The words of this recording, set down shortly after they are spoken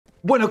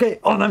Bueno, ¿qué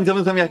onda mis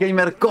amigos y amigas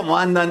gamer? ¿Cómo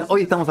andan?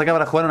 Hoy estamos acá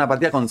para jugar una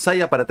partida con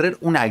XAYAH, para traer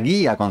una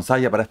guía con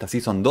XAYAH para esta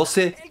Season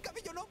 12.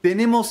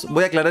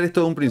 Voy a aclarar esto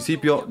de un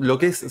principio, lo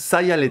que es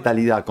XAYAH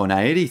letalidad con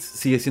Aeris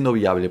sigue siendo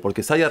viable,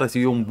 porque XAYAH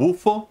recibió un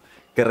buffo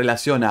que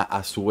relaciona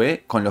a su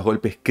E con los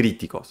golpes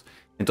críticos.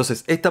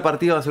 Entonces, esta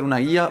partida va a ser una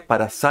guía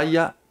para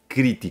XAYAH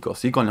críticos,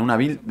 ¿sí? Con una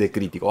build de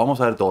crítico.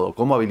 Vamos a ver todo,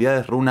 como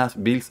habilidades, runas,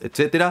 builds,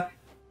 etc.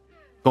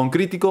 Con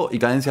crítico y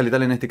cadencia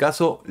letal en este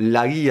caso,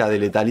 la guía de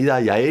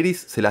letalidad y Aeris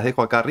se las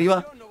dejo acá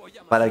arriba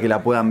para que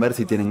la puedan ver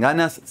si tienen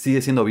ganas.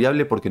 Sigue siendo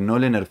viable porque no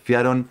le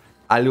nerfearon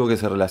algo que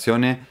se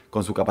relacione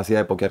con su capacidad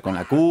de pokear con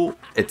la Q,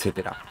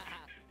 etc.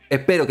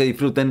 Espero que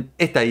disfruten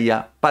esta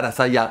guía para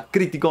XAYAH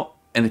crítico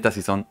en esta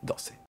Season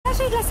 12. Las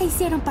reglas se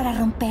hicieron para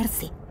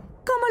romperse,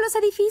 como los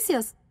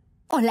edificios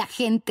o la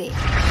gente.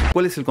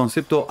 ¿Cuál es el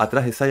concepto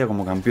atrás de XAYAH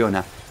como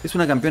campeona? Es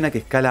una campeona que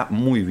escala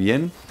muy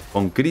bien,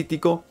 con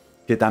crítico,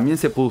 que también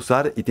se puede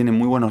usar y tiene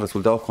muy buenos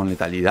resultados con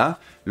letalidad,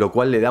 lo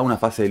cual le da una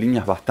fase de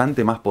líneas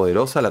bastante más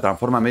poderosa, la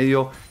transforma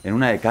medio en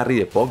una de carry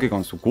de poke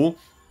con su Q,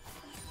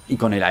 y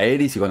con el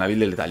Aeris y con la build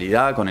de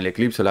letalidad, con el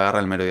eclipse la agarra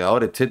el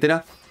merodeador,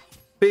 etc.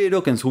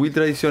 Pero que en su build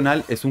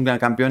tradicional es una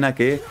campeona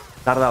que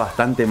tarda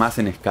bastante más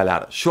en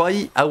escalar. Yo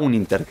ahí hago un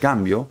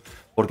intercambio,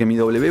 porque mi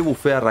W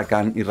bufea a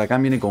Rakan y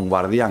Rakan viene con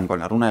guardián, con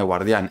la runa de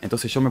guardián.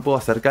 Entonces yo me puedo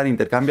acercar,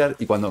 intercambiar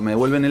y cuando me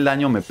devuelven el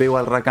daño me pego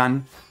al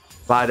Rakan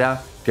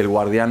para que el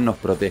guardián nos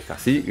proteja,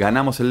 ¿sí?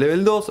 Ganamos el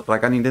level 2,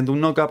 Rakan intenta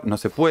un knockup, no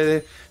se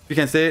puede.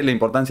 Fíjense la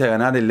importancia de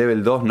ganar el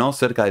level 2, ¿no?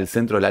 Cerca del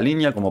centro de la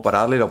línea, como para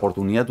darle la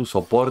oportunidad a tu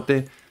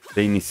soporte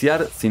de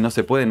iniciar. Si no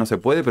se puede, no se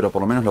puede, pero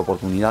por lo menos la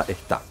oportunidad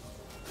está.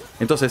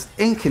 Entonces,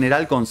 en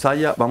general con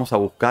XAYAH vamos a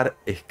buscar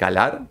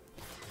escalar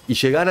y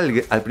llegar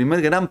al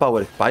primer gran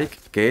power spike,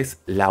 que es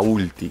la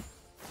ulti.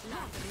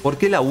 ¿Por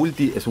qué la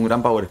ulti es un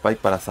gran power spike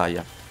para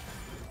XAYAH?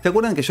 ¿Se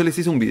acuerdan que yo les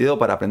hice un video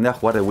para aprender a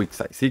jugar de weak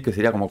side? ¿Sí? Que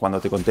sería como cuando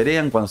te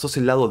conterean, cuando sos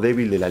el lado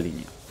débil de la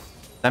línea.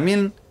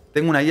 También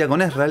tengo una guía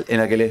con Ezreal en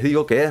la que les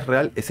digo que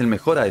Ezreal es el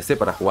mejor ADC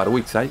para jugar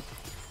weak side.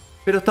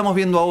 Pero estamos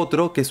viendo a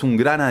otro que es un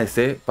gran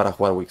ADC para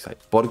jugar weak side.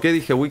 ¿Por qué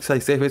dije weak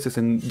side 6 veces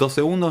en 2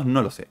 segundos?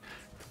 No lo sé.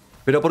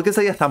 Pero ¿por qué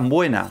esa guía es tan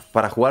buena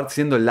para jugar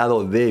siendo el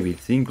lado débil?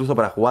 ¿Sí? Incluso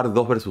para jugar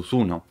 2 vs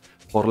 1.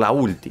 Por la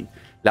ulti.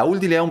 La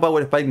ulti le da un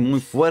power spike muy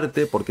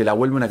fuerte porque la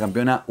vuelve una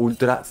campeona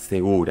ultra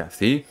segura,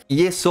 ¿sí?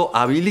 Y eso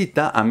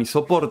habilita a mis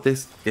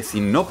soportes que si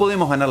no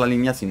podemos ganar la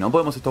línea, si no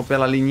podemos estopear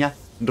la línea,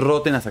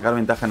 roten a sacar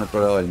ventaja en otro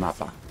lado del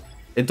mapa.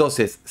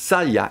 Entonces,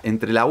 XAYAH,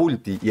 entre la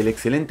ulti y el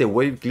excelente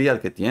wave clear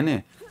que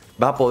tiene,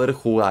 va a poder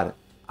jugar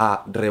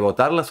a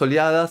rebotar las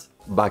oleadas,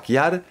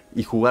 vaquear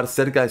y jugar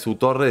cerca de su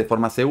torre de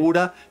forma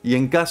segura. Y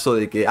en caso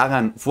de que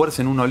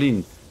fuercen un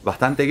all-in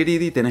bastante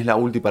greedy, tenés la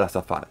ulti para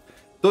zafar.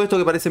 Todo esto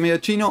que parece medio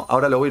chino,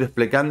 ahora lo voy a ir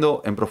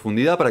explicando en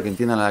profundidad para que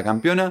entiendan a la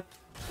campeona.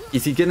 Y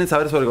si quieren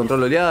saber sobre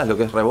control de oleadas, lo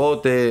que es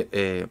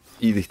rebote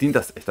y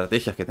distintas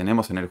estrategias que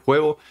tenemos en el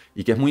juego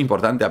y que es muy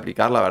importante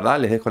aplicar, la verdad,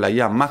 les dejo la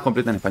guía más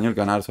completa en español que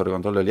van a ver sobre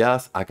control de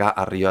oleadas acá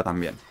arriba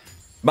también.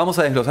 Vamos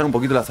a desglosar un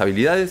poquito las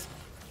habilidades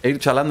e ir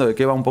charlando de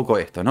qué va un poco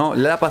esto, ¿no?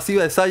 La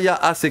pasiva de XAYAH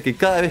hace que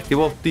cada vez que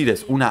vos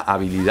tires una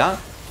habilidad,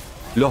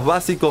 los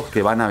básicos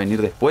que van a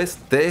venir después,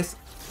 3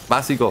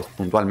 básicos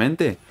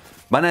puntualmente,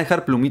 van a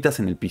dejar plumitas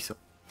en el piso.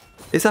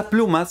 Esas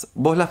plumas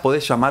vos las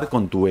podés llamar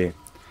con tu E.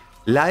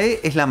 La E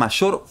es la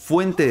mayor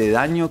fuente de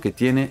daño que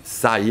tiene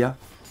XAYAH,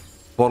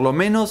 por lo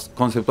menos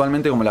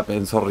conceptualmente como la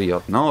pensó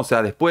Riot, ¿no? O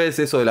sea, después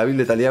eso de la build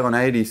de letalidad con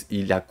Aeris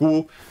y la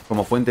Q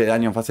como fuente de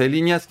daño en fase de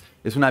líneas,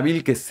 es una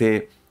build que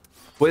se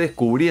fue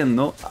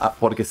descubriendo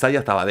porque XAYAH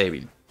estaba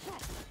débil.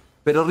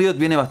 Pero Riot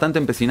viene bastante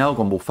empecinado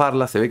con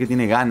bufarla, se ve que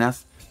tiene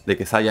ganas de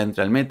que XAYAH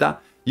entre al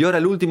meta. Y ahora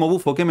el último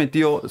buffo que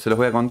metió, se los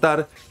voy a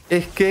contar,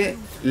 es que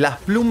las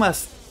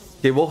plumas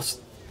que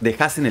vos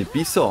dejás en el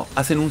piso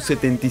hacen un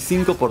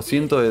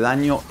 75% de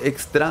daño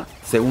extra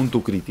según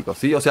tu crítico,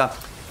 ¿sí? O sea,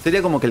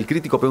 sería como que el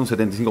crítico pega un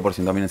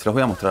 75%. Miren, se los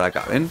voy a mostrar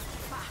acá, ¿ven?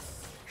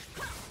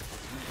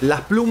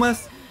 Las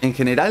plumas en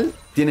general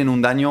tienen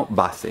un daño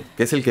base,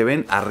 que es el que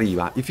ven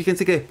arriba. Y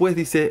fíjense que después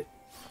dice,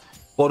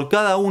 por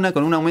cada una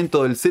con un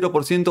aumento del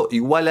 0%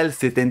 igual al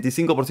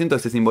 75% de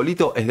ese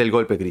simbolito es del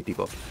golpe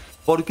crítico.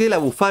 ¿Por qué la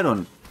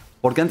bufaron?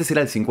 Porque antes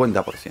era el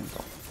 50%.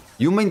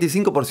 Y un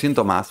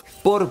 25% más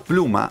por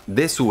pluma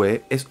de su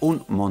E es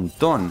un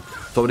montón.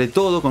 Sobre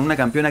todo con una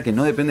campeona que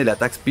no depende del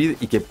attack speed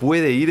y que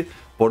puede ir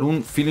por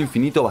un filo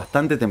infinito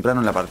bastante temprano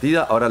en la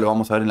partida. Ahora lo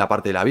vamos a ver en la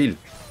parte de la build.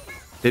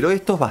 Pero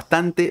esto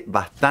es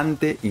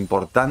bastante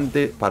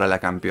importante para la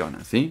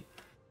campeona, ¿sí?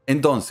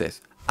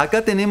 Entonces,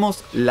 acá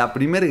tenemos la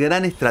primer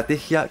gran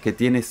estrategia que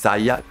tiene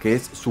XAYAH, que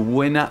es su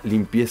buena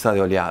limpieza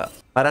de oleadas.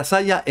 Para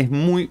XAYAH es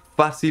muy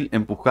fácil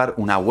empujar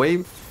una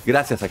wave,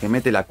 gracias a que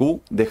mete la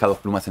Q, deja 2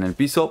 plumas en el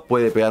piso,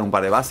 puede pegar un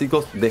par de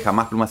básicos, deja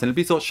más plumas en el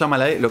piso, llama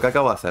la E, lo que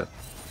acabo de hacer,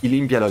 y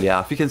limpia la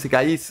oleada. Fíjense que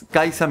ahí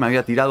XAYAH me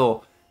había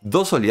tirado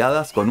 2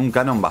 oleadas con un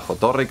canon bajo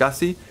torre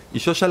casi, y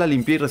yo ya la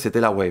limpié y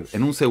reseté la wave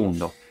en un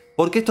segundo.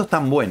 ¿Por qué esto es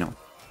tan bueno?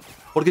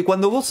 Porque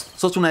cuando vos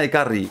sos una de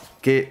carry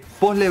que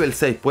post level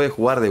 6 puede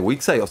jugar de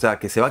weak side, o sea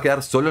que se va a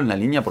quedar solo en la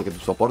línea porque tu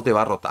soporte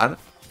va a rotar,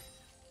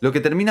 lo que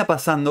termina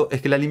pasando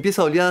es que la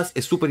limpieza de oleadas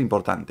es súper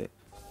importante.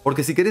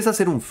 Porque si querés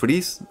hacer un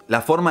freeze,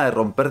 la forma de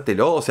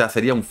rompértelo, o sea,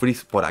 sería un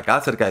freeze por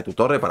acá, cerca de tu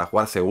torre para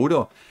jugar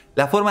seguro.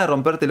 La forma de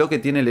rompértelo que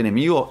tiene el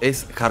enemigo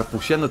es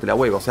harpusheándote la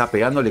wave, o sea,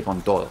 pegándole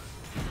con todo.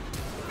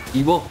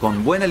 Y vos,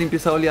 con buena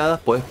limpieza de oleadas,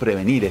 podés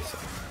prevenir eso.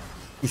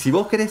 Y si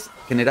vos querés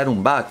generar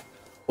un back,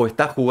 o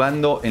estás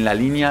jugando en la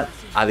línea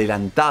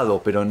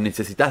adelantado, pero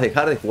necesitas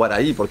dejar de jugar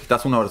ahí porque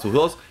estás 1 versus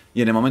 2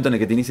 y en el momento en el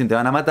que te inicien te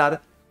van a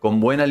matar, con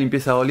buena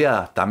limpieza de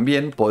oleadas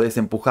también podés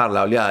empujar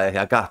la oleada desde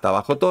acá hasta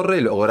abajo torre,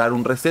 lograr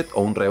un reset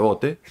o un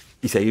rebote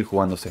y seguir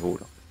jugando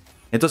seguro.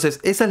 Entonces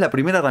esa es la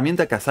primera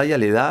herramienta que a XAYAH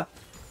le da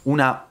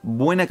una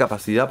buena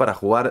capacidad para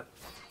jugar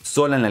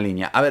sola en la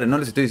línea. A ver, no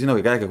les estoy diciendo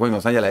que cada vez que jueguen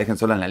con XAYAH la dejen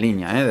sola en la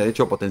línea, ¿eh? De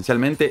hecho,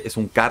 potencialmente es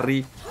un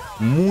carry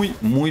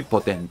muy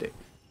potente.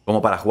 Como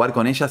para jugar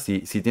con ella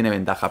si tiene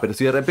ventaja. Pero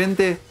si de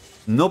repente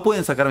no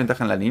pueden sacar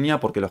ventaja en la línea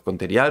porque los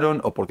counterearon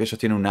o porque ellos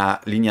tienen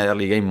una línea de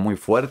early game muy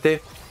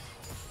fuerte,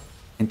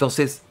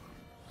 entonces,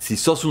 si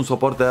sos un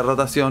soporte de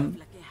rotación,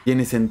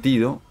 tiene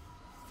sentido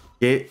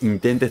que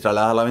intentes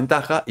trasladar la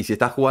ventaja. Y si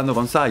estás jugando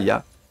con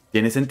XAYAH,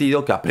 tiene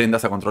sentido que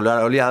aprendas a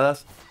controlar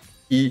oleadas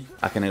y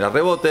a generar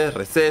rebotes,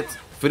 resets,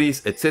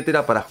 freeze,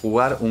 etcétera, para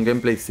jugar un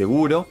gameplay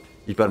seguro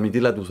y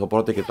permitirle a tu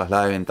soporte que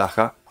traslade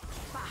ventaja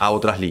a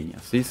otras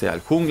líneas, ¿sí? Sea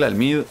el jungla, el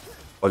mid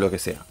o lo que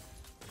sea.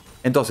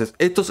 Entonces,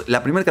 esto es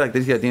la primera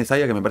característica que tiene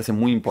XAYAH que me parece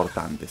muy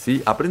importante,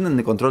 ¿sí? Aprendan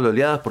de control de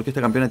oleadas porque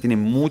esta campeona tiene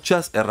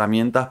muchas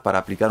herramientas para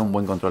aplicar un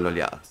buen control de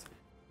oleadas.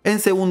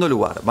 En segundo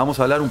lugar, vamos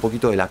a hablar un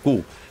poquito de la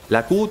Q.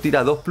 La Q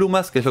tira 2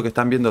 plumas, que es lo que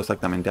están viendo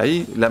exactamente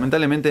ahí.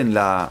 Lamentablemente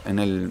en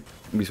el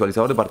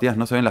visualizador de partidas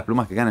no se ven las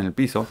plumas que quedan en el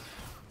piso.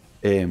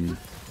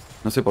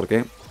 No sé por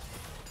qué.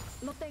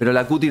 Pero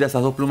la Q tira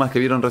esas 2 plumas que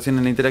vieron recién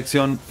en la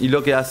interacción y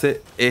lo que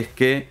hace es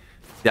que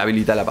te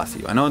habilita la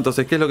pasiva, ¿no?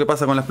 Entonces, ¿qué es lo que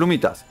pasa con las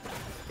plumitas?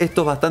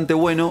 Esto es bastante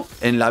bueno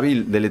en la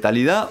build de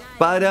letalidad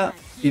para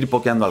ir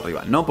pokeando al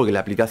rival, ¿no? Porque le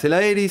aplicas el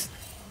Aeris,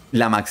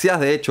 la maxeás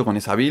de hecho con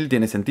esa build,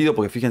 tiene sentido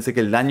porque fíjense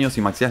que el daño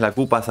si maxeás la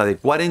Q pasa de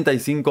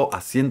 45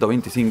 a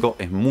 125,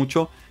 es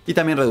mucho, y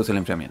también reduce el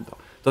enfriamiento.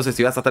 Entonces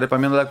si vas a estar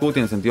spameando la Q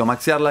tiene sentido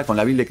maxearla, con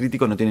la build de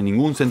crítico no tiene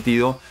ningún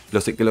sentido,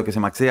 lo que se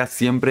maxea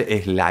siempre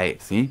es la E,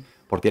 ¿sí?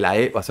 Porque la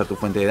E va a ser tu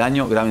fuente de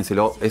daño,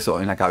 grábenselo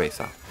eso en la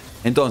cabeza.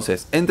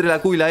 Entonces, entre la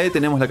Q y la E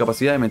tenemos la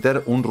capacidad de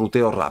meter un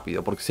ruteo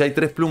rápido. Porque si hay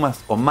 3 plumas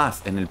o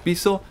más en el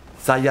piso,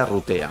 XAYAH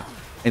rutea.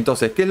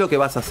 Entonces, ¿qué es lo que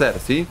vas a hacer?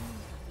 ¿Sí?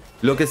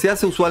 Lo que se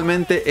hace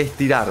usualmente es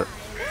tirar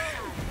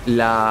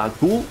la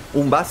Q,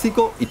 un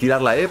básico, y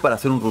tirar la E para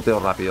hacer un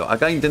ruteo rápido.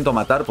 Acá intento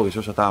matar porque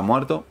yo ya estaba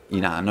muerto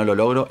y nada, no lo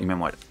logro y me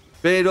muero.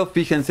 Pero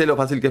fíjense lo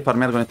fácil que es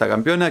farmear con esta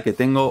campeona, que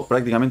tengo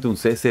prácticamente un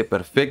CS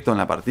perfecto en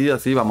la partida.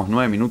 ¿Sí? Vamos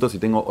 9 minutos y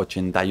tengo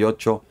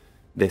 88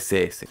 de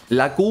CS.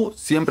 La Q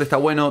siempre está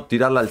bueno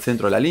tirarla al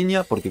centro de la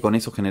línea porque con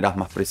eso generás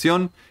más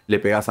presión, le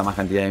pegás a más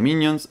cantidad de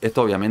minions.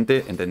 Esto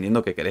obviamente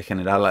entendiendo que querés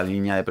generar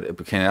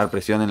generar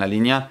presión en la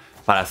línea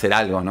para hacer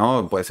algo,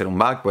 ¿no? Puede ser un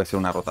back, puede ser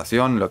una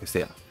rotación, lo que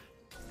sea.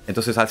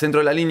 Entonces al centro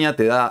de la línea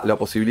te da la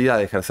posibilidad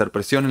de ejercer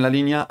presión en la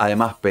línea,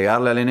 además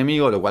pegarle al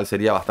enemigo, lo cual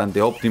sería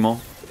bastante óptimo,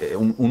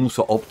 un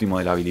uso óptimo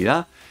de la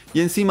habilidad.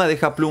 Y encima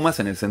deja plumas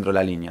en el centro de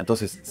la línea.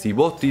 Entonces si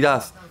vos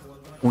tirás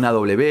una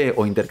W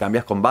o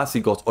intercambiás con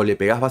básicos o le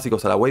pegás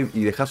básicos a la wave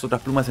y dejás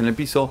otras plumas en el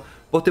piso,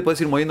 vos te podés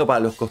ir moviendo para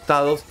los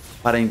costados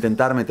para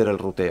intentar meter el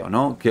ruteo,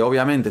 ¿no? Que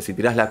obviamente si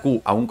tirás la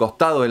Q a un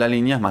costado de la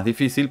línea es más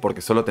difícil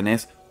porque solo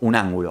tenés un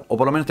ángulo, o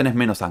por lo menos tenés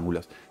menos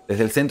ángulos.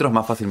 Desde el centro es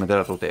más fácil meter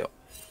el ruteo.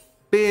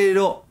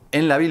 Pero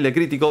en la build de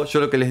crítico, yo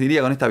lo que les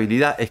diría con esta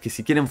habilidad es que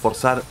si quieren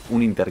forzar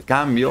un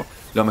intercambio,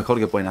 lo mejor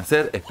que pueden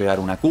hacer es pegar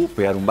una Q,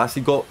 pegar un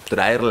básico,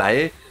 traer la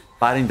E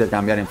para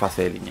intercambiar en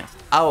fase de líneas.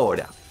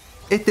 Ahora,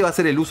 este va a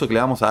ser el uso que le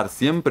vamos a dar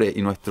siempre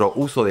y nuestro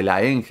uso de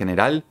la E en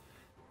general.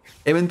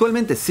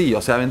 Eventualmente sí,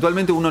 o sea,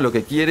 eventualmente uno lo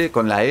que quiere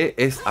con la E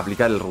es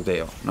aplicar el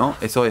ruteo, ¿no?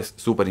 Eso es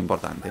súper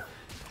importante.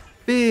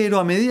 Pero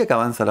a medida que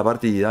avanza la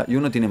partida y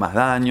uno tiene más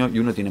daño y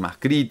uno tiene más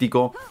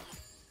crítico,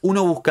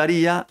 uno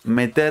buscaría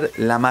meter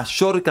la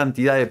mayor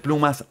cantidad de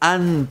plumas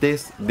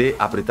antes de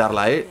apretar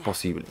la E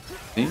posible,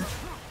 ¿sí?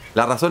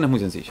 La razón es muy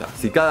sencilla.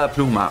 Si cada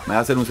pluma me va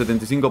a hacer un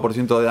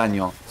 75% de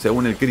daño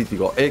según el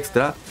crítico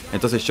extra,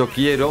 entonces yo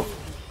quiero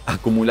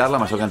acumular la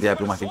mayor cantidad de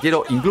plumas que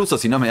quiero, incluso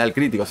si no me da el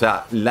crítico, o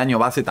sea, el daño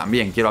base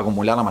también, quiero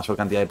acumular la mayor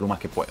cantidad de plumas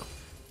que puedo.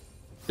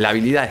 La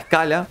habilidad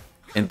escala,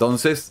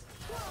 entonces,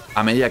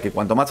 a medida que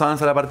cuanto más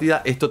avanza la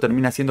partida, esto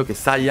termina haciendo que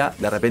XAYAH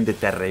de repente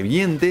te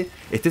reviente,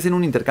 estés en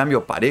un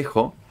intercambio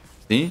parejo,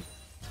 ¿sí?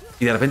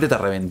 Y de repente te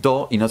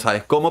reventó y no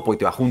sabes cómo, porque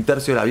te bajó un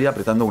tercio de la vida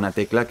apretando una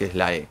tecla que es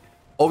la E.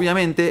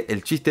 Obviamente,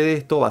 el chiste de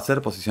esto va a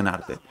ser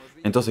posicionarte.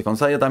 Entonces, con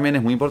XAYAH también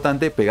es muy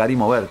importante pegar y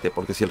moverte,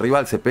 porque si el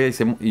rival se pega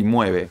y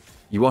mueve,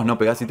 y vos no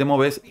pegás y te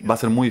moves, va a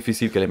ser muy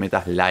difícil que le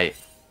metas la E.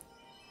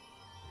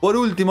 Por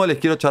último, les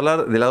quiero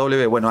charlar de la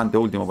W. Bueno,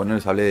 anteúltimo, porque no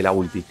les hablé de la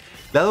ulti.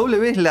 La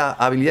W es la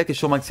habilidad que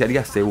yo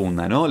maxearía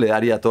segunda, ¿no? Le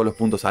daría todos los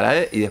puntos a la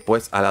E y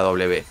después a la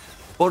W.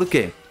 ¿Por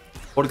qué?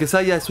 Porque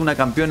XAYAH es una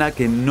campeona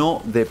que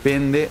no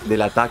depende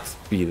del attack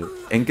speed.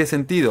 ¿En qué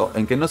sentido?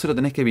 En que no se lo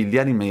tenés que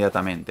buildear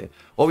inmediatamente.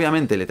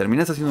 Obviamente, ¿le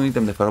terminás haciendo un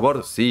ítem de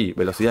fervor? Sí,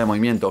 velocidad de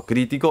movimiento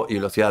crítico y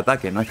velocidad de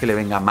ataque. No es que le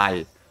venga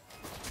mal.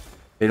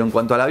 Pero en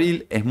cuanto a la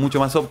build, es mucho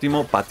más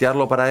óptimo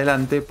patearlo para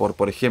adelante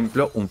por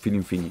ejemplo, un fin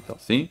infinito,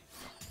 ¿sí?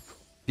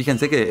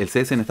 Fíjense que el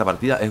CS en esta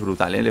partida es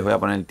brutal, ¿eh? Les voy a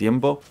poner el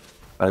tiempo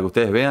para que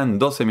ustedes vean.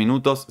 12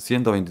 minutos,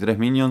 123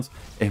 minions.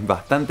 Es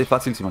bastante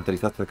fácil si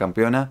masterizaste a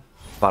campeona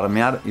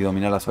farmear y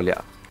dominar las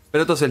oleadas.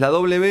 Pero entonces la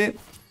W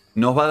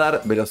nos va a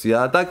dar velocidad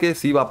de ataque,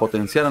 sí va a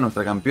potenciar a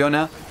nuestra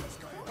campeona,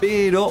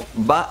 pero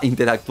va a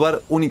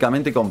interactuar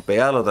únicamente con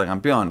pegarle a otra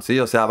campeón, ¿sí?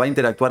 O sea, va a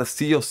interactuar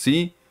sí o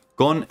sí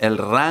con el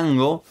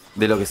rango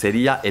de lo que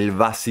sería el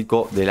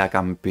básico de la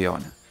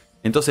campeona.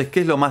 Entonces,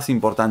 ¿qué es lo más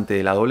importante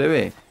de la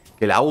W?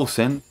 Que la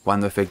usen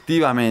cuando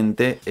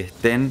efectivamente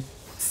estén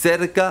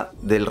cerca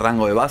del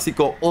rango de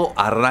básico o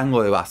a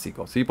rango de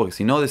básico, ¿sí? Porque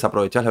si no,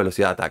 desaprovechás la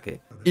velocidad de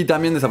ataque. Y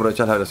también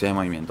desaprovechás la velocidad de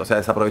movimiento, o sea,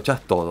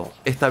 desaprovechás todo.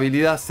 Esta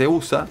habilidad se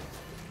usa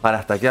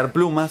para stackear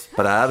plumas,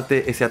 para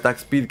darte ese attack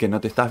speed que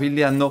no te estás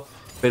buildeando,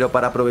 pero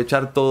para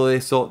aprovechar todo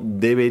eso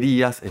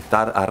deberías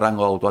estar a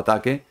rango de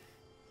autoataque.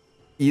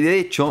 Y de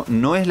hecho,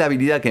 no es la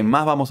habilidad que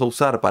más vamos a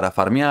usar para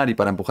farmear y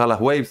para empujar las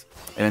waves.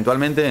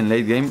 Eventualmente en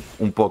late game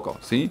un poco,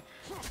 ¿sí?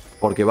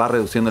 Porque va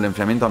reduciendo el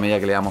enfriamiento a medida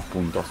que le damos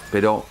puntos.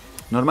 Pero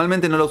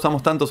normalmente no la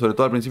usamos tanto, sobre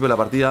todo al principio de la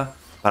partida,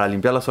 para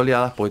limpiar las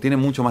oleadas, porque tiene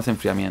mucho más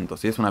enfriamiento,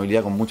 ¿sí? Es una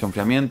habilidad con mucho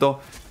enfriamiento,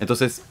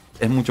 entonces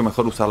es mucho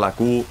mejor usar la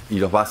Q y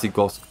los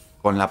básicos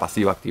con la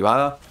pasiva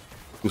activada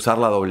que usar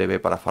la W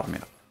para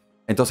farmear.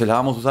 Entonces la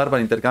vamos a usar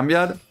para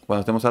intercambiar cuando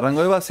estemos a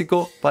rango de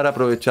básico, para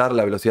aprovechar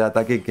la velocidad de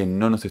ataque que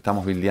no nos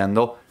estamos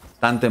buildeando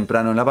tan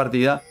temprano en la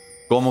partida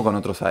como con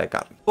otros AD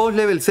Carry. Post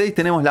level 6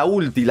 tenemos la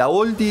ulti. La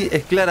ulti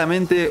es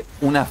claramente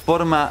una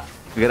forma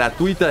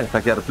gratuita de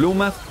stackear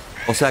plumas.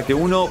 O sea que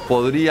uno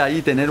podría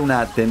ahí tener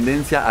una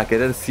tendencia a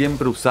querer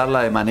siempre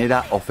usarla de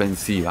manera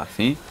ofensiva,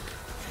 ¿sí?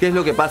 ¿Qué es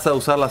lo que pasa de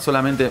usarla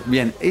solamente?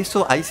 Bien,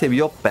 eso ahí se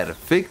vio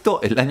perfecto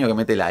el daño que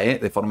mete la E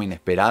de forma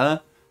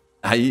inesperada.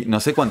 Ahí no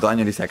sé cuánto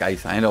daño le hice a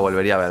XAYAH, lo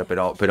volvería a ver,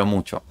 pero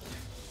mucho.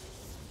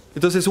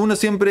 Entonces uno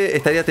siempre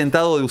estaría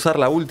tentado de usar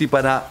la ulti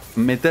para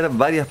meter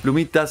varias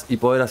plumitas y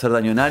poder hacer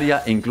daño en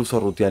área e incluso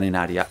rutear en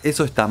área.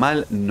 ¿Eso está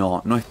mal?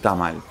 No, no está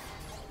mal.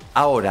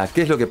 Ahora,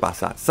 ¿qué es lo que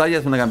pasa? XAYAH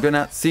es una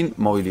campeona sin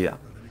movilidad.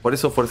 Por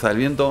eso fuerza del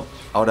viento,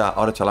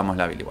 ahora charlamos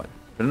la build igual.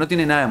 Pero no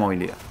tiene nada de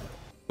movilidad.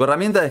 Tu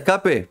herramienta de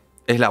escape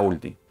es la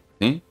ulti,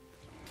 ¿sí?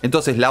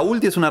 Entonces la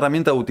ulti es una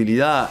herramienta de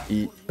utilidad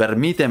y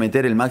permite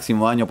meter el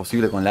máximo daño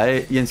posible con la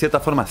E. Y en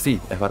cierta forma sí,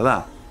 es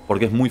verdad.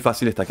 Porque es muy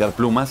fácil stackear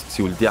plumas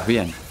si ulteas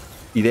bien.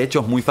 Y de hecho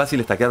es muy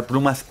fácil stackear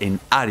plumas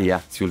en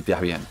área si ulteas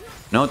bien,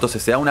 ¿no?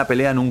 Entonces se da una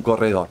pelea en un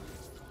corredor.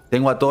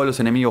 Tengo a todos los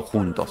enemigos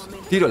juntos.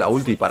 ¿Tiro la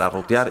ulti para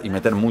rutear y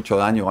meter mucho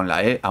daño con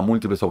la E a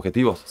múltiples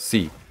objetivos?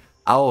 Sí.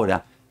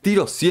 Ahora,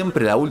 ¿tiro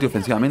siempre la ulti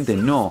ofensivamente?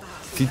 No.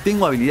 Si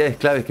tengo habilidades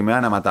claves que me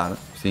van a matar,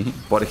 ¿sí?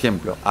 Por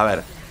ejemplo, a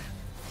ver,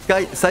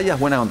 XAYAH es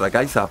buena contra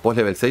Kai'Sa post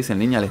level 6 en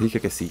línea, les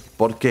dije que sí.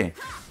 ¿Por qué?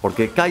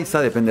 Porque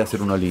Kai'Sa depende de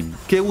hacer un all-in.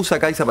 ¿Qué usa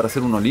Kai'Sa para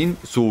hacer un all-in?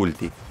 Su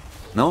ulti,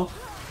 ¿no?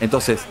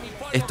 Entonces,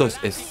 esto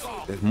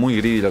es muy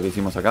greedy lo que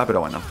hicimos acá,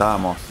 pero bueno,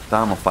 estábamos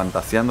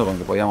fantaseando con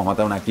que podíamos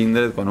matar una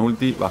Kindred con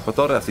ulti bajo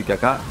torre, así que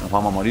acá nos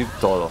vamos a morir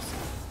todos.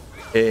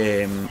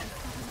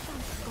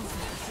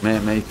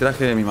 Me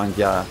distraje de mi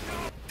manqueada.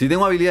 Si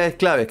tengo habilidades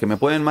claves que me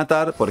pueden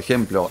matar, por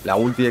ejemplo, la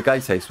ulti de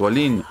Kai'Sa y su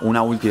all-in,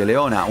 una ulti de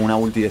Leona, una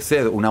ulti de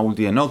Zed, una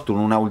ulti de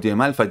Nocturne, una ulti de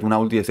Malphite, una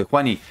ulti de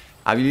Sejuani,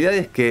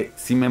 habilidades que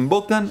si me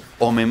invocan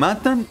o me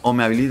matan o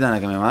me habilitan a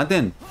que me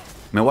maten,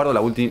 me guardo la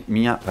ulti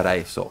mía para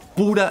eso,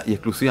 pura y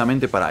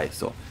exclusivamente para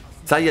eso.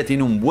 XAYAH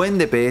tiene un buen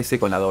DPS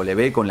con la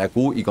W, con la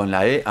Q y con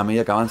la E a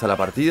medida que avanza la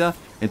partida.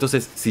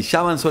 Entonces, si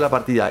ya avanzó la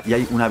partida y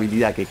hay una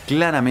habilidad que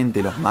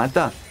claramente los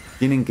mata,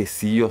 tienen que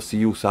sí o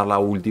sí usar la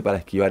ulti para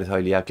esquivar esa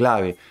habilidad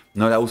clave.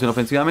 No la usen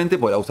ofensivamente,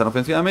 porque la usan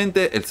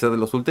ofensivamente, el Zed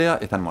los ultea,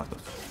 están muertos.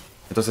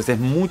 Entonces es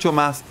mucho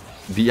más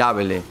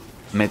viable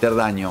meter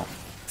daño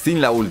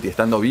sin la ulti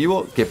estando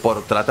vivo que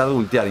por tratar de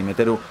ultear y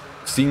meter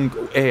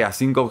a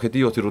 5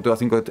 objetivos y ruteo a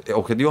 5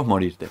 objetivos,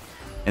 morirte.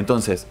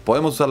 Entonces,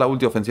 ¿podemos usar la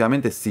ulti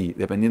ofensivamente? Sí,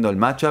 dependiendo del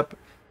matchup.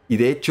 Y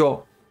de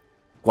hecho,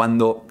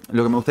 lo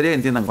que me gustaría que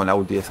entiendan con la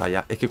ulti de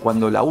XAYAH es que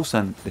cuando la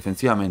usan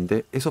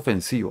defensivamente es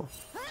ofensivo.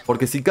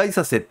 Porque si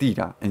Kai'Sa se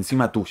tira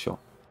encima tuyo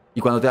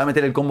y cuando te va a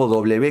meter el combo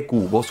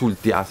WQ vos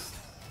ulteás,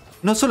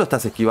 no solo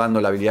estás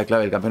esquivando la habilidad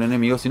clave del campeón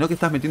enemigo, sino que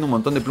estás metiendo un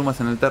montón de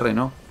plumas en el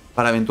terreno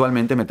para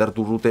eventualmente meter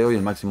tu ruteo y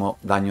el máximo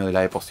daño de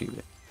la E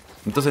posible.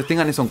 Entonces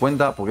tengan eso en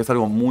cuenta porque es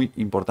algo muy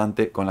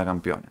importante con la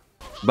campeona.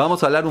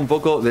 Vamos a hablar un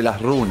poco de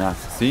las runas,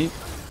 ¿sí?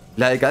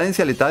 La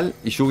decadencia letal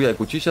y lluvia de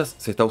cuchillas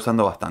se está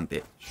usando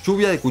bastante.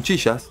 Lluvia de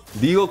cuchillas,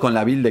 digo con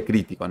la build de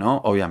crítico, ¿no?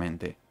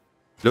 Obviamente.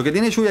 Lo que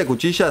tiene lluvia de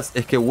cuchillas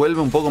es que vuelve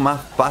un poco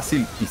más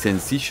fácil y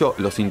sencillo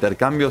los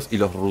intercambios y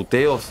los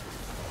ruteos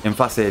en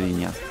fase de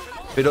líneas.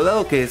 Pero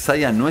dado que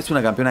XAYAH no es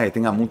una campeona que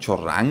tenga mucho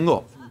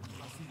rango,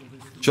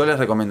 yo les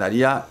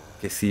recomendaría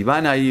que si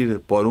van a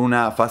ir por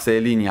una fase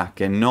de líneas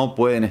que no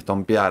pueden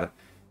estompear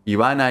y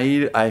van a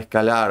ir a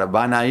escalar,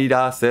 van a ir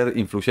a ser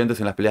influyentes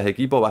en las peleas de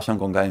equipo, vayan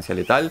con cadencia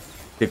letal,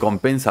 que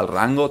compensa el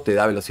rango, te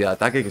da velocidad de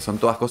ataque, que son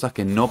todas cosas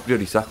que no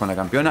priorizás con la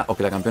campeona o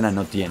que la campeona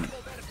no tiene.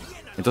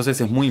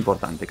 Entonces es muy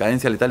importante.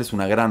 Cadencia letal es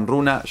una gran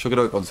runa. Yo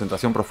creo que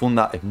concentración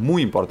profunda es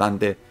muy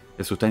importante.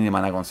 El sustain de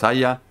maná con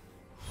XAYAH,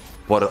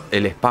 por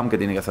el spam que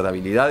tiene que hacer de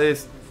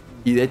habilidades.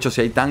 Y de hecho,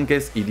 si hay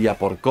tanques, iría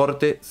por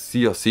corte,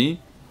 sí o sí.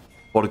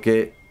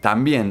 Porque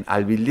también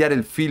al buildear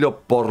el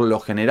filo, por lo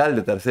general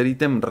de tercer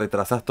ítem,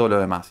 retrasás todo lo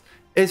demás.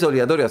 ¿Es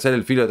obligatorio hacer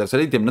el filo de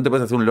tercer ítem? ¿No te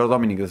puedes hacer un Lord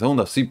Dominic de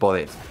segundo? Sí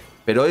podés.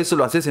 Pero eso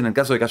lo haces en el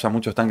caso de que haya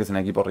muchos tanques en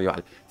el equipo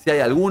rival. Si hay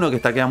alguno que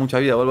estaquea mucha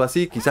vida o algo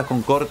así, quizás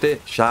con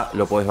corte ya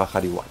lo podés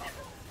bajar igual.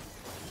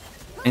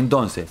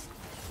 Entonces,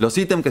 los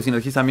ítems que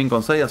sinergizan bien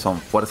con XAYAH son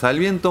Fuerza del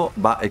Viento,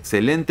 va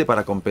excelente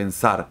para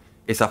compensar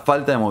esa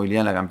falta de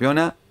movilidad en la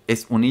campeona.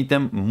 Es un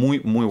ítem muy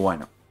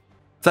bueno.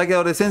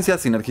 Saqueador de esencia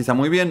sinergiza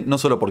muy bien, no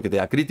solo porque te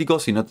da crítico,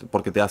 sino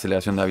porque te da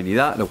aceleración de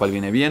habilidad, lo cual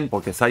viene bien,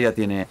 porque XAYAH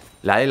tiene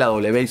la E, la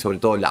W y sobre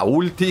todo la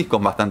ulti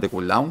con bastante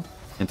cooldown.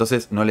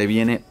 Entonces no le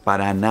viene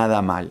para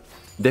nada mal.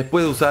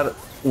 Después de usar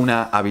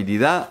una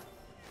habilidad,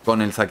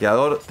 con el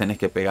saqueador tenés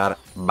que pegar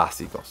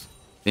básicos,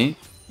 ¿sí?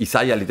 Y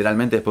XAYAH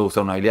literalmente después de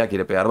usar una habilidad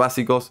quiere pegar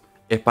básicos.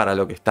 Es para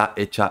lo que está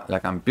hecha la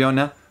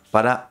campeona,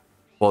 para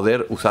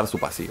poder usar su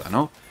pasiva,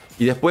 ¿no?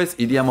 Y después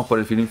iríamos por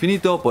el filo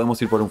infinito,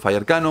 podemos ir por un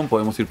Fire Cannon,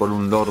 podemos ir por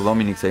un Lord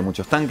Dominic si hay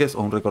muchos tanques,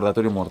 o un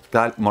recordatorio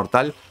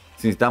mortal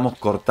si necesitamos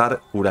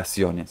cortar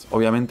curaciones.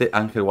 Obviamente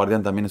Ángel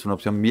Guardián también es una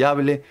opción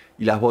viable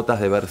y las botas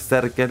de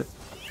Berserker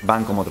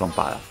van como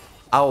trompadas.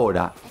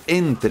 Ahora,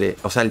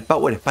 o sea, el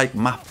Power Spike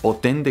más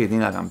potente que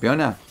tiene la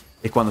campeona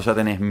es cuando ya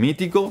tenés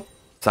mítico,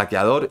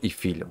 saqueador y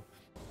filo.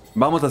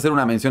 Vamos a hacer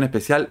una mención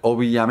especial,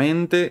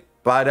 obviamente,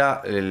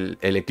 para el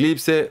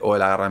eclipse o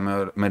el agarra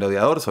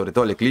merodeador, sobre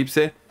todo el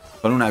eclipse,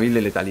 con una build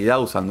de letalidad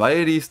usando a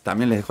Eris.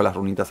 También les dejo las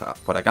runitas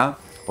por acá,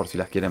 por si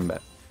las quieren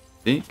ver.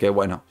 ¿Sí? Que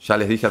bueno, ya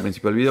les dije al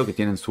principio del video que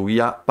tienen su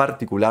guía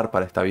particular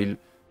para esta build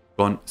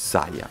con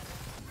XAYAH.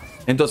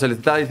 Entonces, les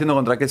estaba diciendo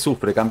contra qué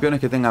sufre. Campeones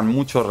que tengan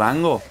mucho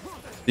rango.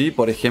 ¿Sí?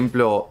 Por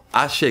ejemplo,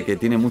 Ashe, que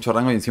tiene mucho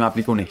rango y encima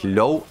aplica un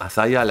slow, a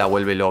XAYAH la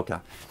vuelve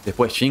loca.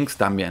 Después Jinx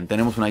también.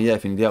 Tenemos una guía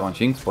definitiva con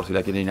Jinx por si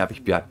la quieren ir a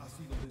pispear.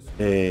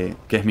 Que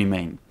es mi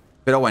main.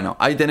 Pero bueno,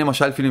 ahí tenemos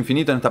ya el filo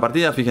infinito en esta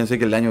partida. Fíjense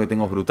que el daño que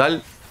tengo es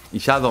brutal. Y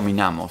ya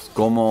dominamos.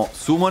 Como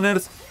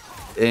summoners,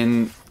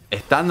 en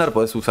estándar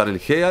podés usar el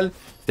Heal.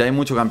 Si hay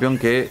mucho campeón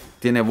que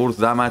tiene burst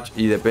damage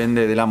y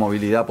depende de la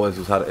movilidad, podés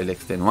usar el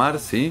extenuar,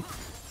 ¿sí?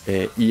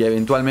 Y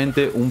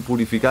eventualmente un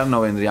purificar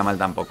no vendría mal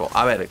tampoco.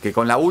 A ver, que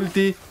con la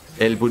ulti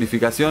el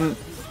purificación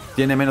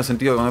tiene menos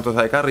sentido que con otros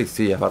AD carry,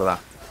 sí, es verdad.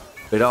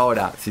 Pero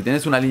ahora, si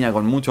tenés una línea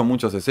con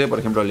mucho CC, por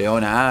ejemplo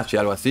Leona, Ashe,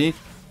 algo así,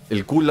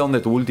 el cooldown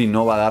de tu ulti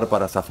no va a dar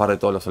para zafar de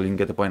todos los all-in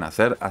que te pueden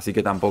hacer, así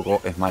que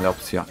tampoco es mala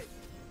opción.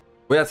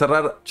 Voy a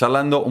cerrar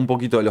charlando un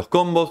poquito de los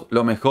combos.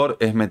 Lo mejor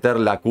es meter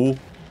la Q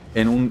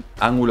en un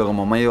ángulo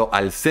como medio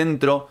al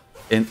centro,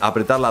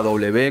 apretar la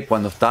W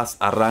cuando estás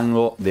a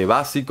rango de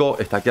básico,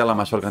 stackear la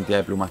mayor cantidad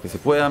de plumas que se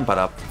puedan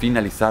para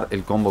finalizar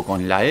el combo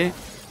con la E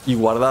y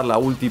guardar la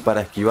ulti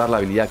para esquivar la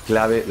habilidad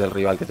clave del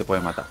rival que te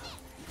puede matar.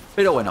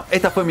 Pero bueno,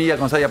 esta fue mi guía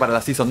con XAYAH para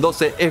la Season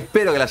 12.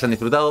 Espero que la hayan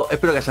disfrutado,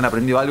 espero que hayan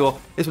aprendido algo.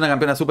 Es una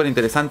campeona súper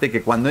interesante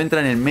que cuando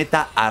entra en el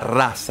meta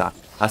arrasa.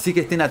 Así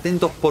que estén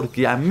atentos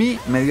porque a mí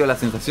me dio la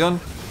sensación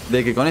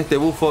de que con este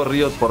buffo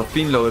Riot por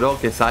fin logró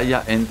que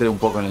XAYAH entre un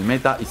poco en el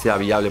meta y sea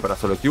viable para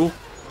solo queue.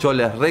 Yo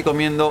les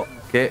recomiendo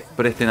que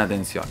presten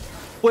atención.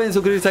 Pueden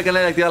suscribirse al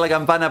canal y activar la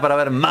campana para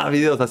ver más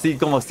videos así.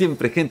 Como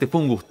siempre, gente,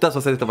 fue un gustazo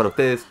hacer esto para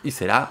ustedes y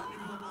será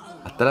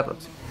hasta la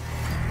próxima.